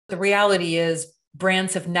the reality is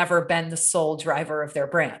brands have never been the sole driver of their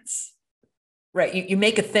brands, right? You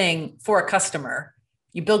make a thing for a customer,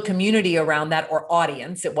 you build community around that, or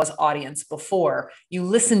audience. It was audience before. You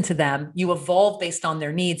listen to them, you evolve based on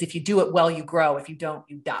their needs. If you do it well, you grow. If you don't,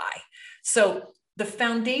 you die. So the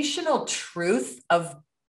foundational truth of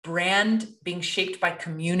brand being shaped by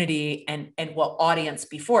community and audience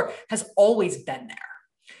before has always been there.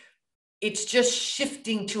 It's just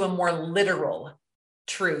shifting to a more literal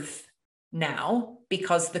truth now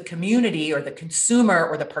because the community or the consumer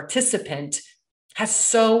or the participant has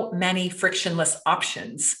so many frictionless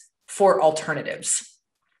options for alternatives.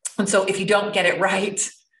 And so if you don't get it right,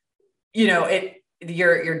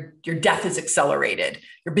 your death is accelerated,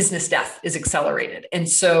 your business death is accelerated. And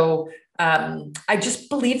so I just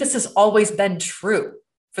believe this has always been true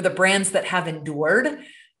for the brands that have endured.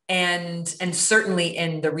 And certainly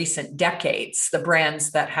in the recent decades, the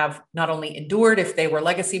brands that have not only endured, if they were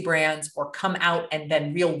legacy brands, or come out and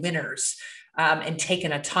been real winners and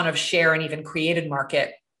taken a ton of share and even created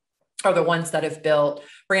market, are the ones that have built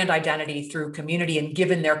brand identity through community and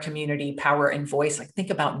given their community power and voice. Like, think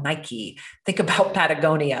about Nike, think about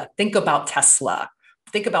Patagonia, think about Tesla,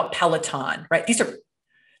 think about Peloton, right?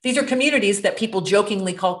 These are communities that people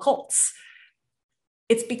jokingly call cults.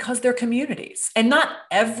 It's because they're communities, and not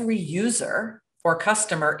every user or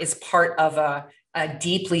customer is part of a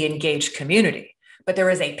deeply engaged community, but there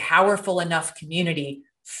is a powerful enough community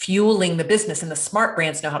fueling the business, and the smart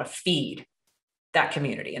brands know how to feed that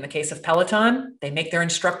community. In the case of Peloton, they make their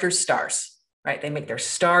instructors stars, right? They make their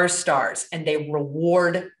stars, and they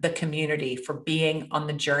reward the community for being on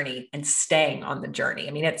the journey and staying on the journey.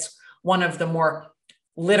 I mean, it's one of the more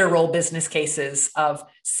literal business cases of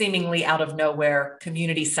seemingly out of nowhere,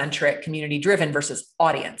 community-centric, community-driven versus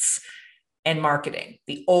audience and marketing.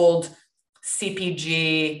 The old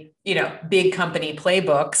CPG, big company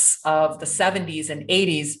playbooks of the 70s and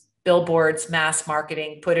 80s, billboards, mass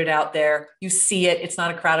marketing, put it out there. You see it. It's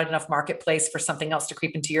not a crowded enough marketplace for something else to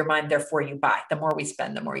creep into your mind. Therefore, you buy. The more we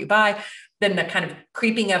spend, the more you buy. Then the kind of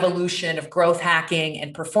creeping evolution of growth hacking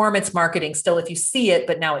and performance marketing. Still, if you see it,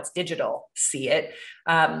 but now it's digital, see it.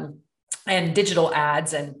 And digital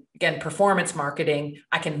ads, and again, performance marketing.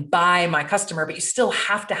 I can buy my customer, but you still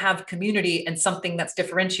have to have community and something that's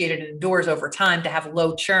differentiated and endures over time to have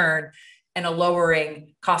low churn and a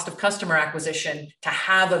lowering cost of customer acquisition to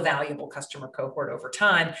have a valuable customer cohort over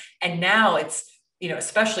time. And now it's,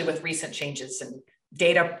 especially with recent changes in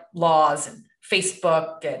data laws and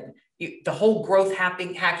Facebook and the whole growth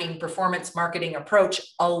hacking performance marketing approach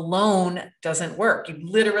alone doesn't work. You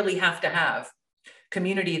literally have to have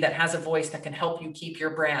community that has a voice that can help you keep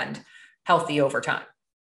your brand healthy over time.